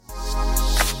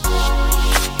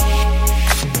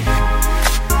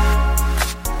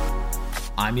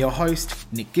I'm your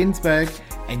host, Nick Ginsberg,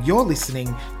 and you're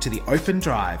listening to The Open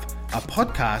Drive, a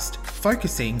podcast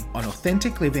focusing on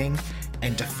authentic living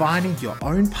and defining your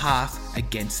own path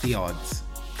against the odds.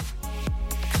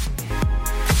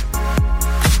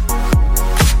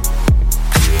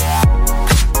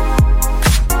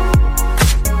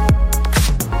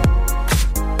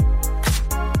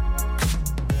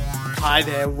 Hi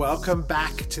there, welcome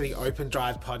back to the Open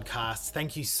Drive podcast.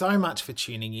 Thank you so much for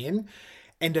tuning in,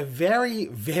 and a very,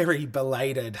 very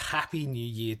belated Happy New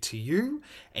Year to you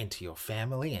and to your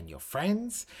family and your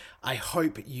friends. I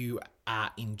hope you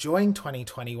are enjoying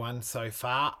 2021 so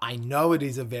far. I know it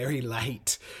is a very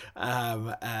late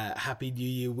Happy New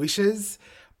Year wishes,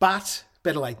 but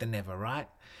better late than never, right?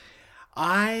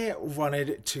 I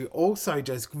wanted to also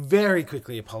just very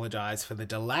quickly apologize for the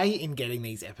delay in getting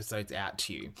these episodes out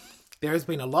to you. There has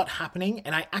been a lot happening,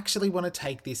 and I actually want to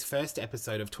take this first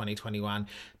episode of 2021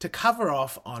 to cover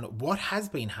off on what has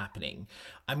been happening.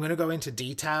 I'm going to go into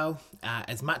detail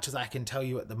as much as I can tell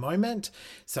you at the moment,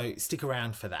 so stick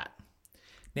around for that.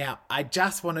 Now, I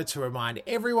just wanted to remind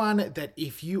everyone that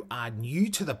if you are new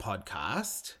to the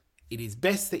podcast, it is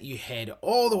best that you head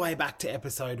all the way back to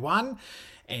episode 1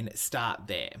 and start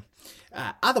there.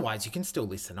 Otherwise, you can still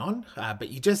listen on, but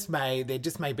there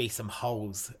just may be some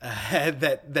holes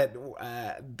that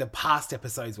the past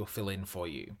episodes will fill in for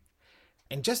you.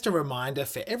 And just a reminder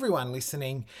for everyone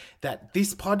listening that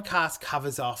this podcast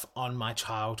covers off on my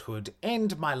childhood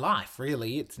and my life,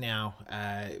 really. It's now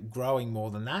growing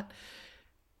more than that.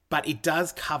 But it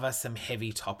does cover some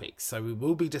heavy topics. So we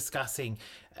will be discussing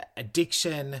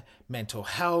addiction, mental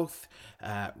health,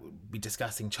 we'll be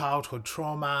discussing childhood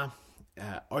trauma,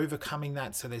 overcoming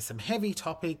that. So there's some heavy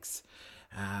topics.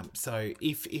 So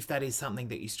if that is something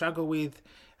that you struggle with,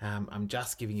 I'm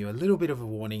just giving you a little bit of a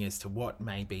warning as to what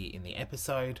may be in the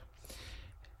episode.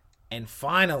 And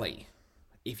finally,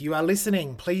 if you are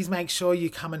listening, please make sure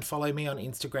you come and follow me on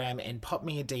Instagram and pop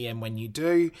me a DM when you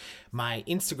do. My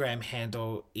Instagram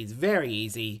handle is very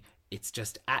easy. It's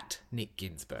just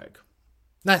 @NickGinsberg.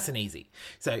 Nice and easy.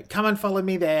 So come and follow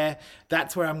me there.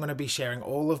 That's where I'm going to be sharing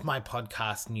all of my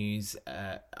podcast news.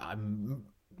 I'm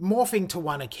morphing to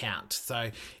one account.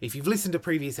 So if you've listened to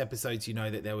previous episodes, you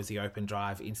know that there was the Open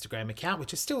Drive Instagram account,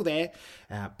 which is still there.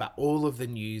 But all of the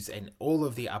news and all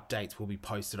of the updates will be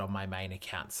posted on my main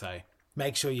account. So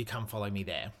make sure you come follow me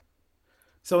there.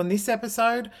 So in this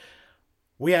episode,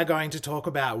 we are going to talk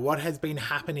about what has been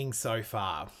happening so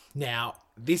far. Now,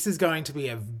 this is going to be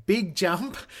a big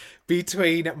jump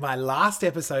between my last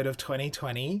episode of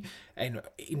 2020 and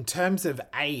in terms of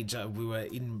age, we were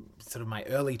in sort of my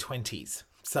early 20s.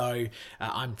 So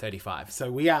I'm 35.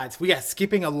 So we are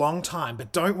skipping a long time,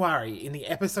 but don't worry. In the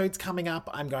episodes coming up,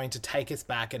 I'm going to take us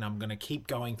back and I'm going to keep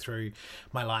going through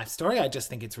my life story. I just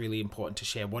think it's really important to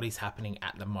share what is happening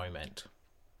at the moment.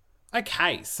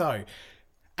 Okay, so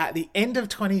at the end of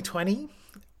 2020,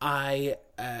 I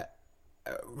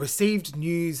received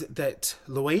news that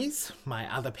Louise, my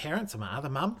other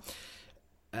mum,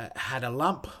 had a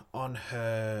lump on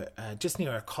her, just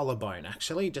near her collarbone,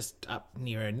 actually, just up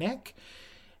near her neck.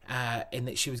 And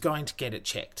that she was going to get it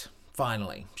checked,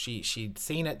 finally. She'd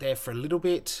seen it there for a little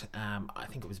bit, I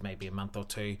think it was maybe a month or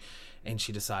two, and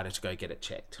she decided to go get it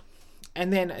checked.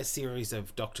 And then a series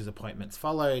of doctor's appointments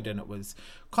followed, and it was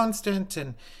constant,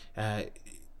 and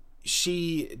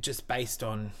she, just based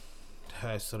on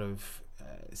her sort of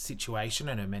situation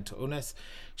and her mental illness,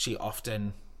 she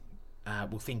often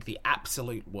will think the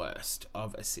absolute worst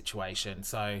of a situation.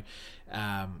 So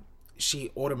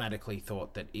she automatically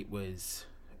thought that it was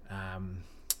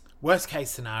worst case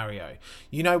scenario.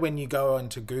 You know, when you go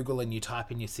onto Google and you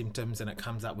type in your symptoms and it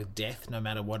comes up with death, no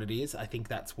matter what it is, I think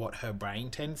that's what her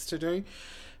brain tends to do.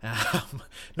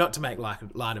 Not to make light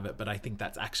of it, but I think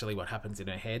that's actually what happens in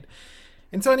her head.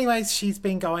 And so anyways, she's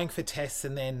been going for tests,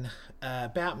 and then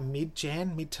about mid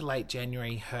to late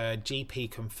January, her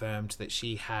GP confirmed that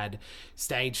she had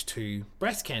stage 2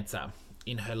 breast cancer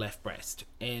in her left breast.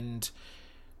 And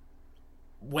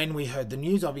when we heard the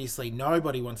news, obviously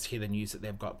nobody wants to hear the news that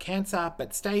they've got cancer,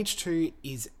 but stage 2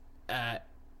 is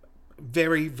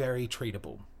very, very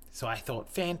treatable. So I thought,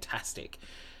 fantastic.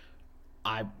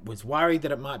 I was worried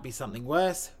that it might be something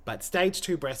worse, but stage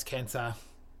 2 breast cancer,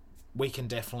 we can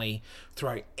definitely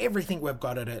throw everything we've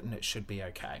got at it and it should be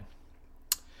okay.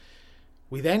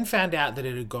 We then found out that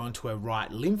it had gone to a right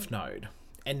lymph node.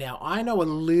 And now I know a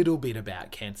little bit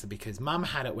about cancer because Mum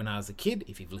had it when I was a kid.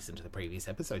 If you've listened to the previous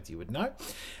episodes, you would know.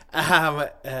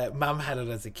 Mum had it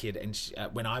as a kid, and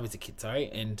when I was a kid,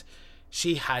 and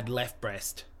she had left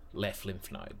breast left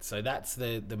lymph node. So that's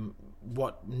the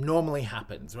what normally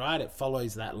happens, right? It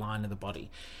follows that line of the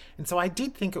body. And so I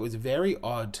did think it was very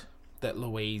odd that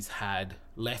Louise had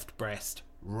left breast,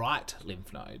 right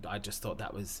lymph node. I just thought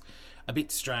that was a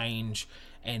bit strange,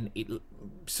 and it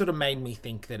sort of made me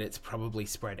think that it's probably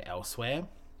spread elsewhere.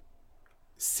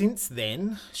 Since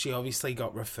then, she obviously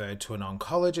got referred to an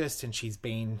oncologist, and she's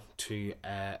been to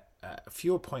a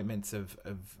few appointments of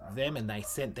them, and they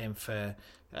sent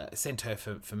her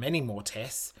for many more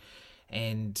tests,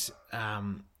 and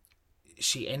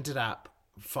she ended up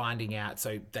finding out.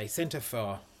 So they sent her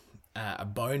for a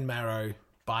bone marrow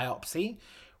biopsy,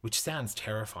 which sounds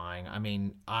terrifying. I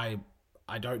mean, I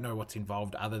don't know what's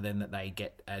involved other than that they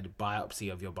get a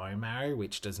biopsy of your bone marrow,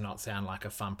 which does not sound like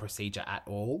a fun procedure at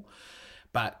all.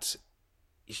 But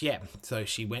yeah, so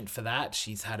she went for that.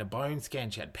 She's had a bone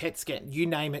scan, she had PET scan, you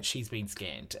name it, she's been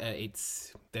scanned.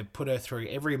 They've put her through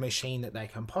every machine that they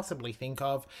can possibly think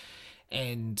of,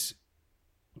 and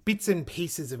bits and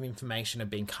pieces of information have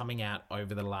been coming out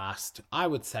over the last, I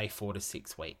would say, 4 to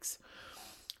 6 weeks.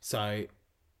 So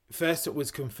first it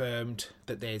was confirmed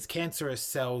that there's cancerous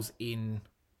cells in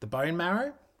the bone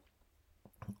marrow,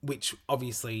 which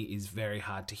obviously is very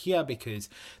hard to hear because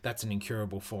that's an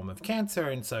incurable form of cancer.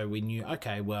 And so we knew,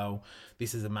 okay, well,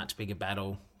 this is a much bigger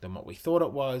battle than what we thought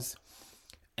it was.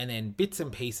 And then bits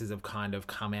and pieces have kind of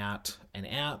come out. And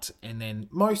then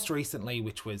most recently,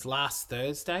 which was last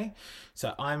Thursday.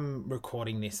 So I'm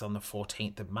recording this on the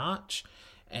 14th of March.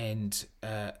 And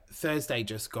Thursday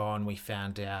just gone, we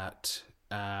found out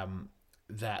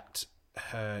that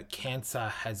her cancer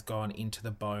has gone into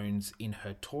the bones in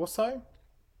her torso.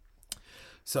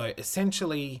 So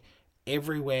essentially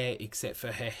everywhere except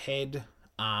for her head,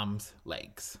 arms,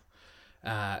 legs.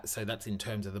 So that's in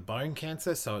terms of the bone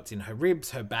cancer. So it's in her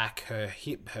ribs, her back, her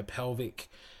hip, her pelvic,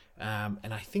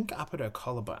 and I think up at her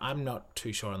collarbone. I'm not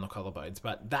too sure on the collarbones,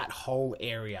 but that whole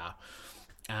area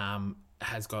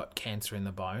has got cancer in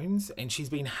the bones. And she's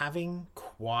been having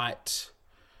quite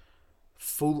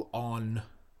full-on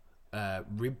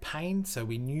rib pain. So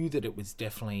we knew that it was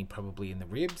definitely probably in the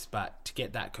ribs, but to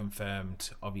get that confirmed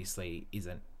obviously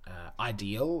isn't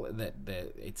ideal that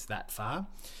it's that far.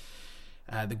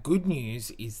 The good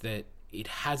news is that it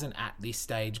hasn't at this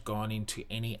stage gone into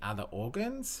any other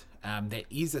organs. There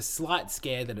is a slight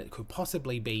scare that it could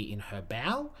possibly be in her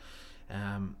bowel.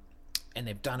 And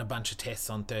they've done a bunch of tests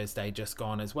on Thursday just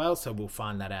gone as well. So we'll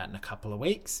find that out in a couple of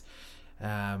weeks.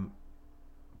 And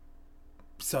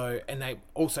they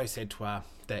also said to her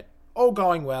that all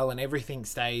going well and everything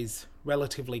stays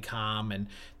relatively calm and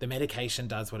the medication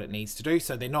does what it needs to do.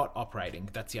 So they're not operating.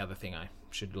 That's the other thing I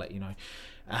should let you know.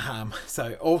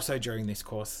 So also during this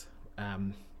course,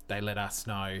 they let us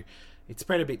know it's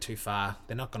spread a bit too far.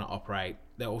 They're not going to operate.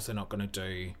 They're also not going to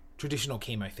do traditional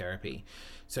chemotherapy.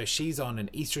 So she's on an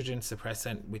estrogen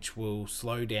suppressant, which will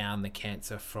slow down the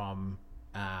cancer from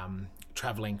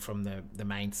traveling from the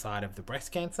main side of the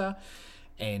breast cancer.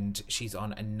 And she's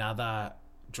on another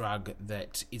drug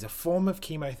that is a form of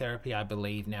chemotherapy, I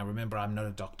believe. Now, remember, I'm not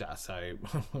a doctor, so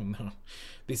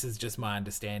this is just my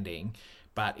understanding.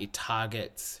 But it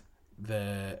targets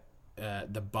the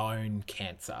bone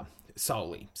cancer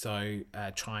solely, so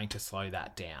trying to slow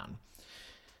that down.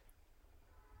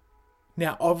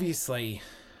 Now, obviously,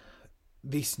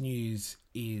 this news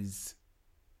is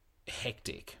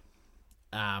hectic.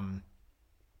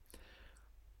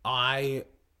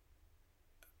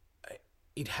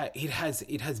 It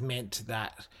has meant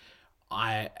that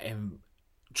I am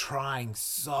trying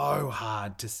so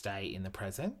hard to stay in the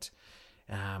present.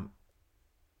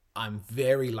 I'm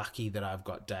very lucky that I've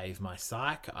got Dave, my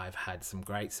psych. I've had some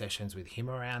great sessions with him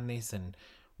around this and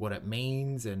what it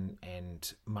means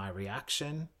and my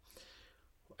reaction.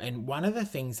 And one of the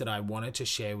things that I wanted to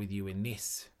share with you in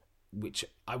this, which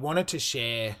I wanted to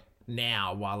share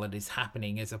now while it is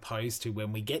happening, as opposed to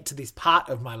when we get to this part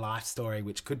of my life story,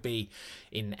 which could be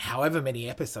in however many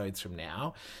episodes from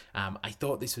now, I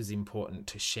thought this was important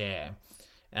to share.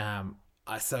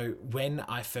 So when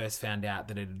I first found out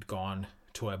that it had gone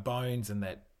to her bones and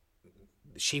that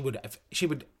she would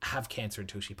have cancer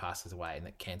until she passes away and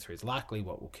that cancer is likely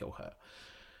what will kill her,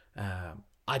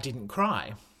 I didn't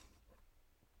cry.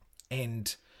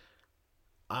 And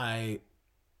I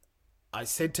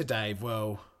said to Dave,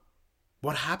 well,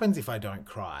 what happens if I don't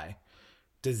cry?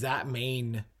 Does that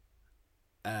mean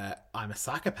I'm a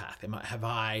psychopath? Have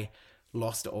I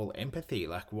lost all empathy?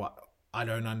 Like, what? I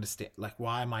don't understand. Like,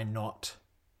 why am I not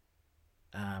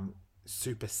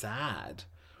super sad?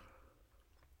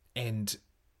 And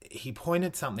he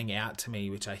pointed something out to me,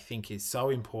 which I think is so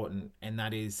important, and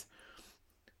that is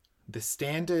the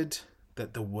standard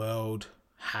that the world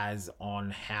has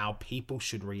on how people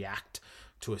should react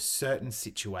to a certain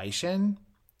situation,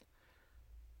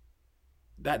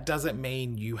 that doesn't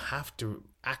mean you have to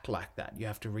act like that. You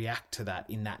have to react to that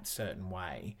in that certain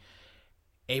way.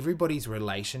 Everybody's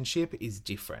relationship is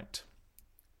different.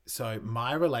 So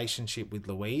my relationship with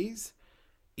Louise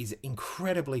is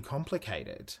incredibly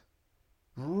complicated.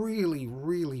 Really,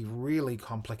 really, really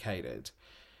complicated.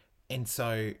 And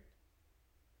so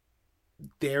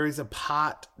there is a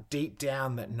part deep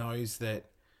down that knows that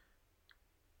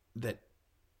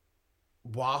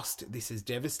whilst this is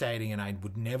devastating and I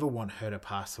would never want her to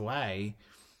pass away,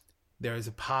 there is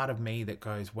a part of me that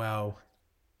goes, well,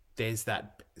 there's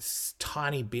that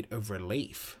tiny bit of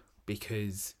relief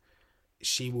because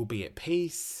she will be at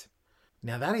peace.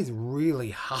 Now, that is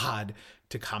really hard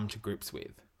to come to grips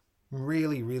with.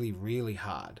 Really, really, really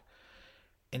hard.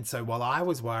 And so while I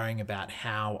was worrying about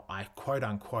how I quote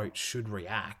unquote should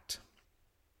react,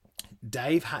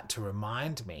 Dave had to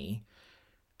remind me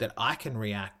that I can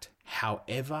react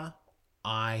however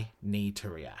I need to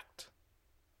react.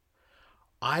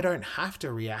 I don't have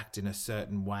to react in a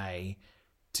certain way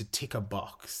to tick a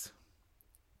box.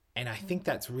 And I think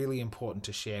that's really important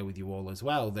to share with you all as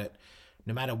well, that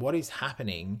no matter what is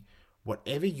happening,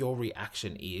 whatever your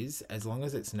reaction is, as long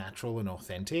as it's natural and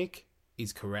authentic,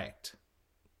 is correct.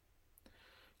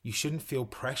 You shouldn't feel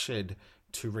pressured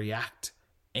to react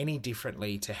any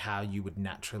differently to how you would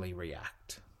naturally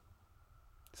react.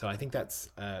 So I think I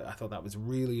thought that was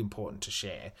really important to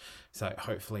share. So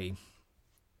hopefully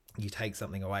you take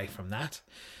something away from that.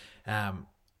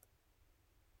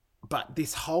 But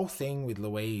this whole thing with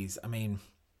Louise, I mean,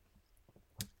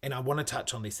 and I want to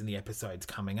touch on this in the episodes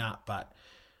coming up, but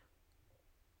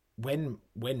when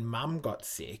Mum got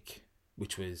sick,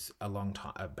 which was a long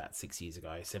time, about 7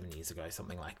 years ago,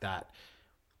 something like that,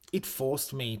 it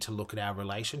forced me to look at our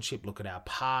relationship, look at our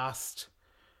past,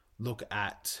 look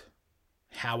at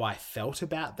how I felt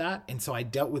about that. And so I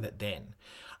dealt with it then.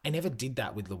 I never did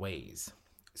that with Louise.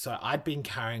 So I'd been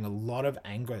carrying a lot of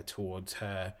anger towards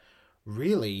her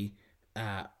really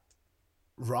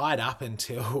right up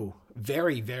until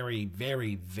very, very,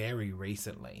 very, very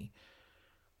recently.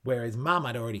 Whereas Mum,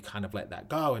 I'd already kind of let that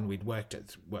go and we'd worked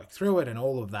through it and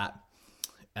all of that.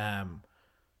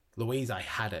 Louise, I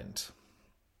hadn't.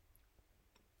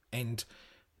 And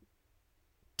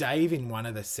Dave, in one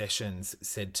of the sessions,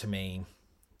 said to me,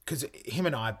 because him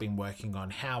and I have been working on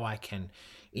how I can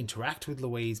interact with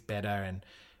Louise better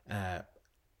and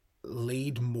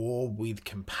lead more with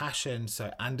compassion.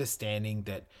 So understanding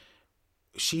that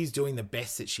she's doing the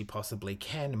best that she possibly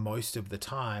can most of the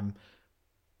time,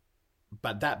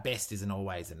 but that best isn't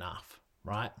always enough,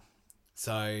 right?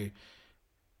 So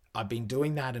I've been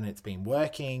doing that and it's been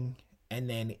working. And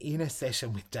then in a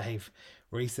session with Dave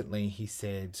recently, he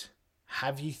said,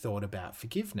 have you thought about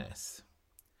forgiveness?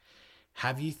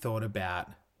 Have you thought about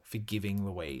forgiving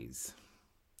Louise?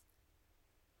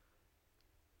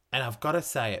 And I've got to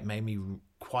say, it made me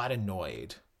quite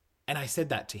annoyed. And I said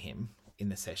that to him in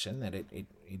the session, that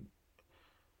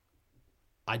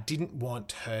I didn't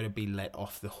want her to be let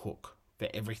off the hook for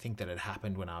everything that had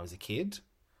happened when I was a kid.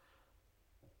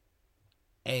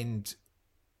 And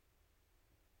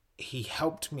he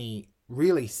helped me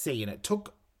really see, and it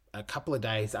took a couple of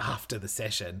days after the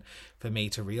session for me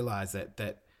to realize that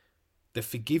the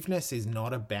forgiveness is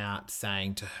not about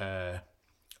saying to her,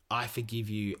 I forgive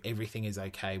you, everything is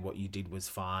okay, what you did was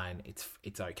fine,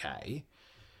 it's okay.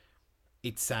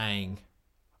 It's saying,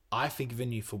 I've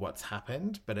forgiven you for what's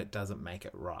happened, but it doesn't make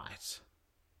it right.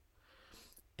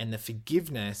 And the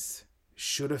forgiveness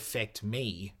should affect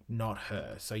me, not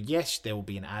her. So yes, there will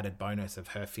be an added bonus of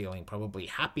her feeling probably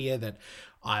happier that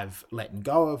I've let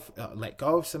go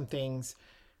of some things,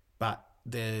 but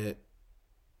the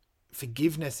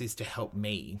forgiveness is to help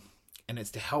me, and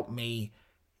it's to help me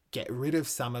get rid of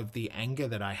some of the anger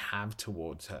that I have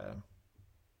towards her.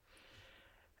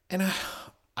 And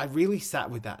I really sat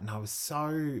with that, and I was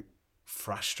so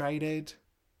frustrated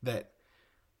that,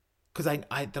 because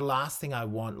I the last thing I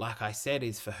want, like I said,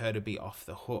 is for her to be off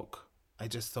the hook. I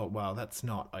just thought, well, that's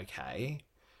not okay.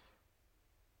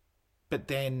 But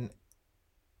then,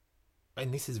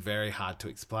 and this is very hard to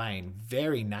explain,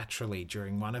 very naturally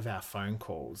during one of our phone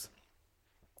calls,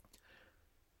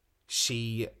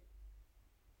 she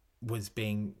was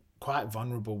being quite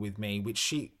vulnerable with me, which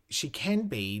she can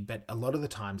be, but a lot of the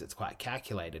times it's quite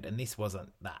calculated, and this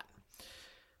wasn't that.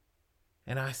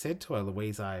 And I said to her,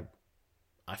 Louise, I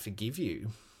forgive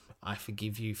you. I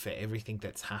forgive you for everything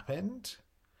that's happened.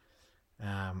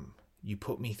 You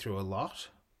put me through a lot.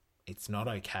 It's not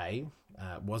okay.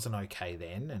 It wasn't okay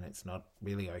then, and it's not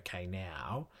really okay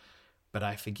now. But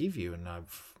I forgive you, and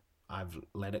I've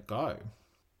let it go.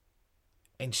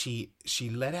 And she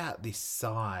let out this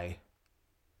sigh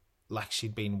like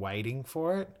she'd been waiting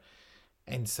for it.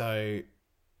 And so,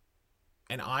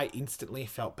 and I instantly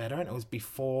felt better. And it was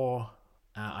before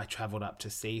I traveled up to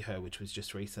see her, which was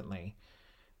just recently.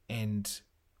 And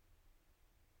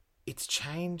it's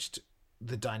changed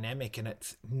the dynamic, and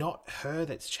it's not her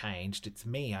that's changed, it's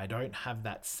me. I don't have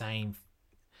that same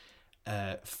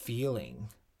feeling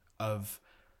of,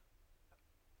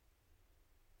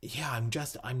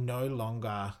 I'm no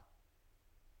longer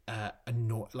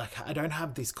like, I don't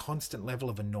have this constant level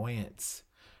of annoyance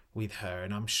with her.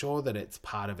 And I'm sure that it's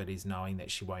part of it is knowing that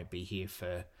she won't be here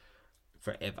for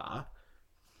forever.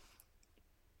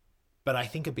 But I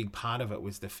think a big part of it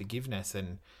was the forgiveness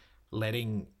and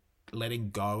letting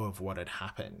go of what had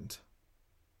happened.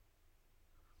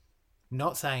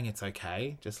 Not saying it's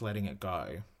okay, just letting it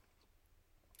go.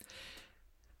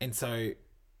 And so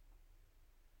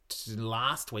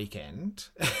last weekend,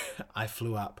 I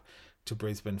flew up to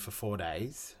Brisbane for 4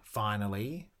 days.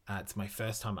 Finally, it's my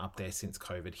first time up there since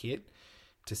COVID hit,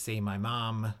 to see my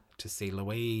mum, to see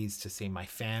Louise, to see my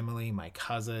family, my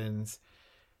cousins.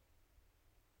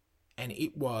 And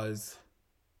it was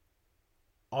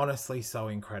honestly so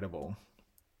incredible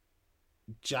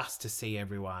just to see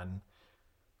everyone.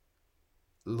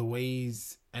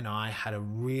 Louise and I had a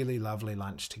really lovely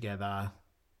lunch together.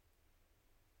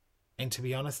 And to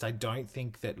be honest, I don't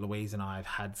think that Louise and I have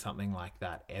had something like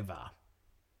that ever.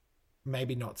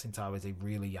 Maybe not since I was a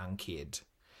really young kid.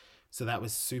 So that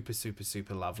was super, super,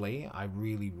 super lovely. I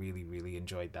really, really, really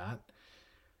enjoyed that.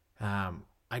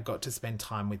 I got to spend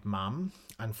time with Mum.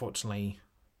 Unfortunately,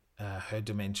 her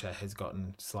dementia has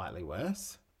gotten slightly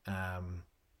worse.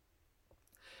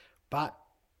 But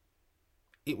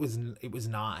it was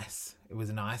nice. It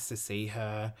was nice to see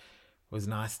her. It was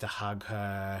nice to hug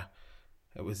her.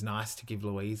 It was nice to give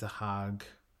Louise a hug.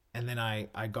 And then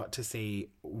I got to see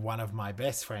one of my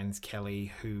best friends,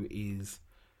 Kelly, who is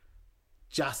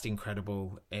just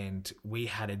incredible. And we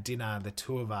had a dinner, the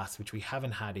two of us, which we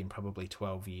haven't had in probably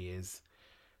 12 years.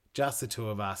 Just the two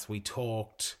of us. We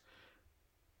talked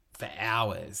for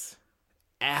hours.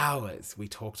 Hours. We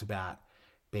talked about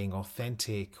being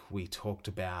authentic. We talked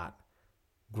about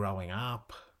growing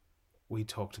up. We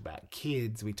talked about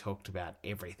kids. We talked about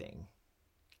everything.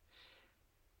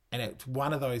 And it's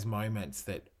one of those moments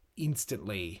that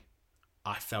instantly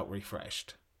I felt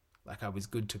refreshed, like I was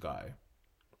good to go.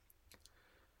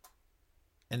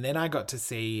 And then I got to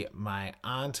see my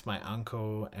aunt, my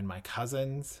uncle, and my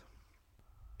cousins.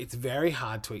 It's very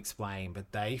hard to explain,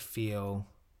 but they feel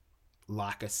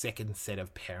like a second set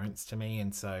of parents to me.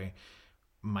 And so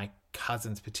my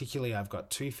cousins, particularly, I've got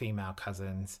two female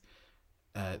cousins.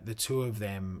 The two of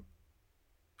them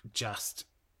just...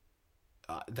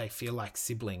 they feel like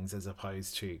siblings as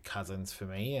opposed to cousins for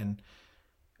me, and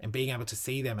being able to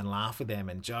see them and laugh with them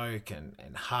and joke and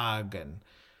hug and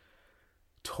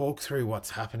talk through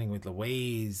what's happening with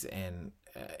Louise, and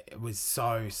it was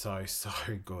so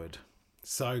good.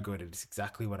 So good. It's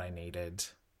exactly what I needed.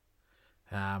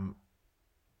 And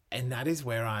that is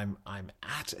where I'm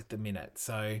at the minute.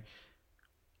 So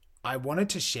I wanted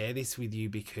to share this with you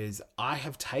because I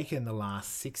have taken the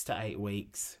last 6 to 8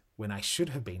 weeks, when I should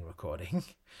have been recording,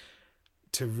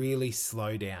 to really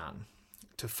slow down,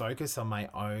 to focus on my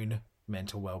own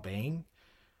mental well-being,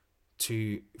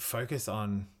 to focus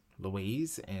on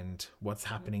Louise and what's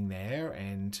happening there.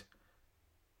 And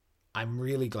I'm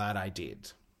really glad I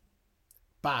did.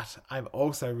 But I'm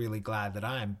also really glad that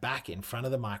I am back in front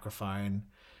of the microphone.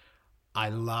 I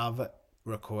love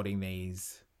recording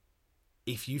these.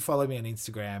 If you follow me on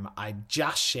Instagram, I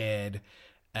just shared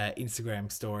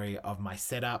Instagram story of my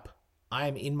setup. I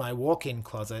am in my walk-in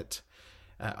closet.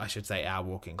 I should say our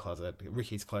walk-in closet.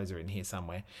 Ricky's clothes are in here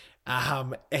somewhere.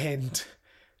 And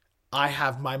I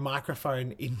have my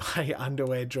microphone in my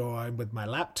underwear drawer with my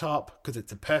laptop because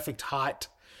it's a perfect height.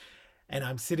 And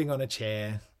I'm sitting on a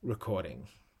chair recording.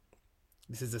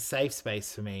 This is a safe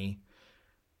space for me.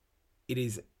 It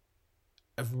is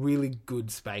a really good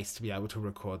space to be able to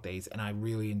record these, and I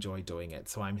really enjoy doing it.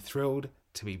 So I'm thrilled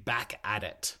to be back at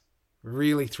it.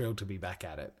 Really thrilled to be back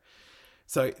at it.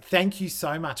 So thank you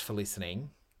so much for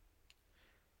listening.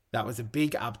 That was a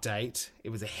big update. It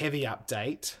was a heavy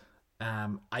update.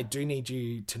 I do need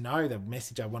you to know the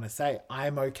message I want to say. I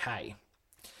am okay.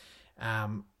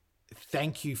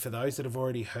 Thank you for those that have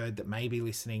already heard that may be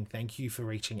listening. Thank you for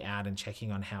reaching out and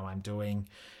checking on how I'm doing.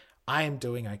 I am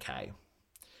doing okay.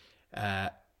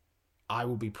 I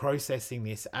will be processing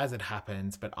this as it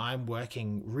happens, but I'm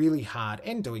working really hard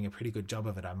and doing a pretty good job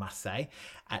of it, I must say,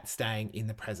 at staying in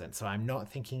the present. So I'm not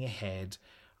thinking ahead.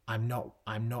 I'm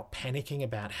not panicking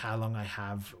about how long I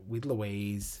have with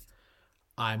Louise.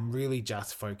 I'm really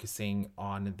just focusing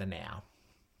on the now.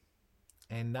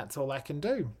 And that's all I can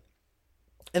do.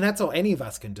 And that's all any of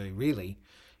us can do, really,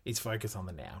 is focus on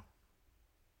the now.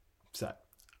 So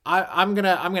I'm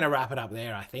gonna wrap it up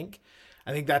there, I think.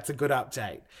 I think that's a good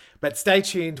update. But stay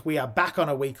tuned. We are back on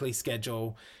a weekly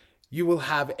schedule. You will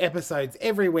have episodes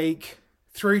every week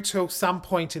through till some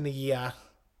point in the year,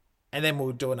 and then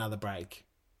we'll do another break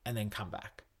and then come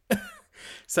back.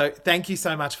 So thank you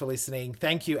so much for listening.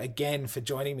 Thank you again for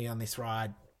joining me on this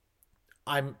ride.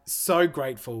 I'm so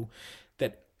grateful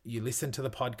that you listen to the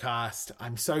podcast.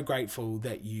 I'm so grateful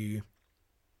that you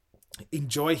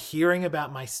enjoy hearing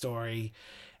about my story.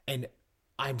 And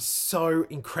I'm so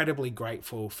incredibly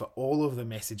grateful for all of the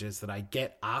messages that I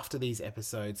get after these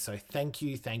episodes. So thank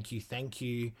you, thank you, thank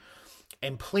you.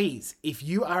 And please, if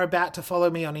you are about to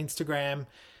follow me on Instagram,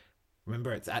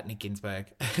 remember it's at Nick Ginsberg,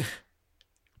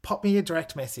 pop me a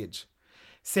direct message.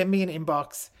 Send me an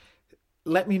inbox.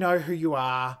 Let me know who you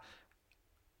are,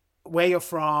 where you're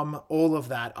from, all of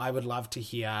that. I would love to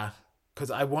hear, because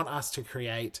I want us to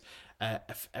create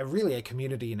really a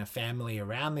community and a family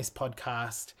around this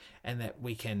podcast, and that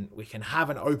we can have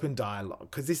an open dialogue,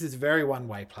 because this is a very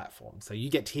one-way platform. So you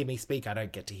get to hear me speak. I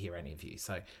don't get to hear any of you.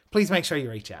 So please make sure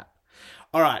you reach out.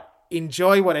 All right.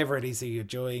 Enjoy whatever it is that you're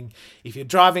doing. If you're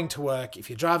driving to work, if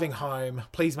you're driving home,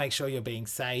 please make sure you're being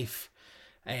safe.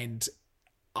 And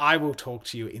I will talk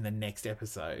to you in the next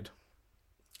episode.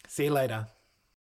 See you later.